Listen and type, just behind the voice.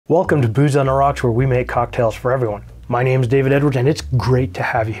Welcome to Booze on the Rocks, where we make cocktails for everyone. My name is David Edwards, and it's great to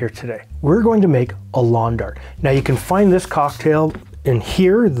have you here today. We're going to make a lawn dart. Now you can find this cocktail in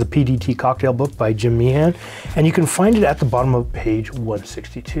here, the PDT cocktail book by Jim Meehan, and you can find it at the bottom of page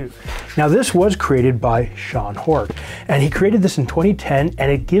 162. Now this was created by Sean Hoarde, and he created this in 2010,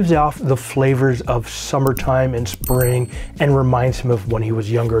 and it gives off the flavors of summertime and spring and reminds him of when he was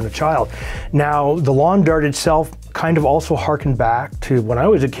younger and a child. Now the lawn dart itself kind of also harkened back to when I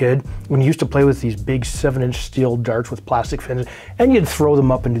was a kid, when you used to play with these big 7-inch steel darts with plastic fins, and you'd throw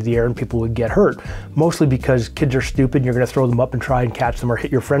them up into the air and people would get hurt. Mostly because kids are stupid and you're gonna throw them up and try and catch them or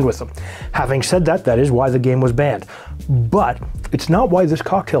hit your friend with them. Having said that, that is why the game was banned. But it's not why this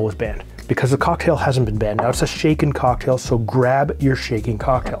cocktail was banned, because the cocktail hasn't been banned. Now it's a shaken cocktail, so grab your shaking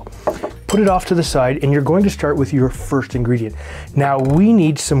cocktail. Put it off to the side, and you're going to start with your first ingredient. Now we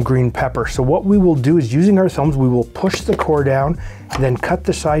need some green pepper. So what we will do is, using our thumbs, we will push the core down, then cut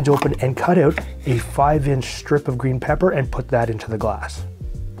the sides open and cut out a 5-inch strip of green pepper and put that into the glass.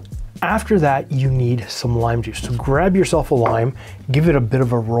 After that, you need some lime juice. So grab yourself a lime, give it a bit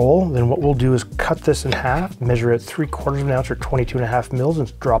of a roll. Then what we'll do is cut this in half, measure it 3/4 of an ounce or 22.5 mils,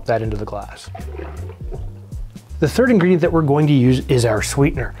 and drop that into the glass. The third ingredient that we're going to use is our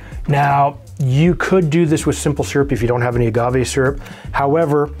sweetener. Now, you could do this with simple syrup if you don't have any agave syrup.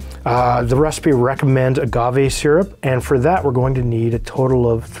 However, the recipe recommends agave syrup, and for that we're going to need a total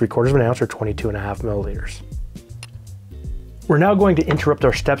of 3/4 of an ounce or 22.5 milliliters. We're now going to interrupt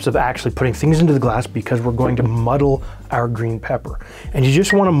our steps of actually putting things into the glass because we're going to muddle our green pepper. And you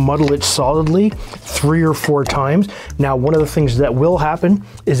just want to muddle it solidly 3 or 4 times. Now, one of the things that will happen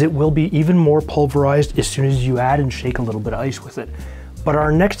is it will be even more pulverized as soon as you add and shake a little bit of ice with it. But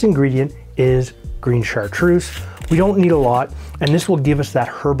our next ingredient is Green Chartreuse. We don't need a lot, and this will give us that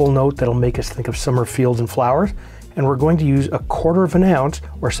herbal note that'll make us think of summer fields and flowers. And we're going to use 1/4 of an ounce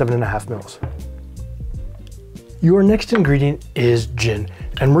or 7.5 mils. Your next ingredient is gin,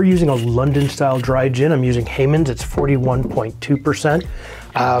 and we're using a London style dry gin. I'm using Hayman's, it's 41.2%.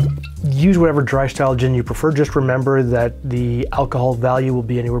 Use whatever dry style gin you prefer. Just remember that the alcohol value will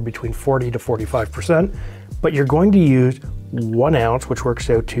be anywhere between 40 to 45%, but you're going to use 1 ounce, which works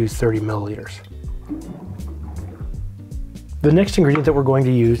out to 30 milliliters. The next ingredient that we're going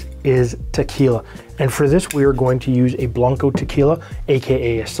to use is tequila. And for this, we are going to use a Blanco Tequila,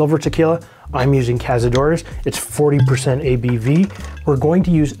 AKA a silver tequila. I'm using Cazadores, it's 40% ABV. We're going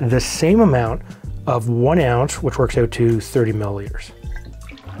to use the same amount of 1 ounce, which works out to 30 milliliters.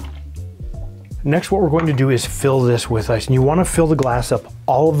 Next, what we're going to do is fill this with ice. And you wanna fill the glass up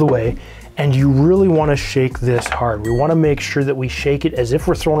all of the way, and you really wanna shake this hard. We wanna make sure that we shake it as if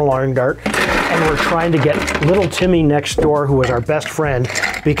we're throwing a lawn dart, and we're trying to get little Timmy next door, who is our best friend,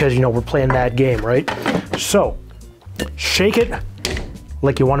 because you know, we're playing that game, right? So, shake it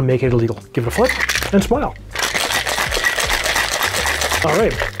like you want to make it illegal. Give it a flick and smile. All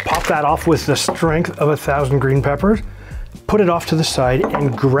right, pop that off with the strength of 1,000 green peppers. Put it off to the side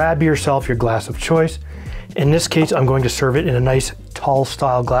and grab yourself your glass of choice. In this case, I'm going to serve it in a nice tall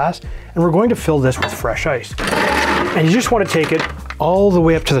style glass, and we're going to fill this with fresh ice. And you just want to take it all the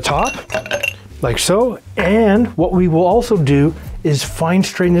way up to the top, like so. And what we will also do is fine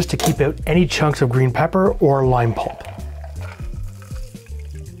strain this to keep out any chunks of green pepper or lime pulp.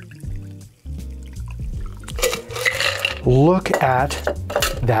 Look at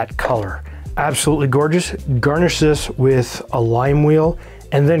that color. Absolutely gorgeous. Garnish this with a lime wheel,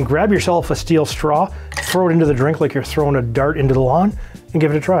 and then grab yourself a steel straw, throw it into the drink like you're throwing a dart into the lawn, and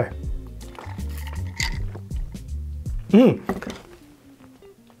give it a try.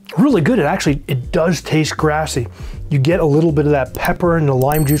 Really good. It does taste grassy. You get a little bit of that pepper and the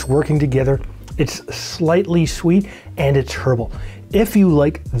lime juice working together. It's slightly sweet and it's herbal. If you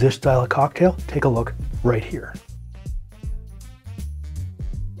like this style of cocktail, take a look right here.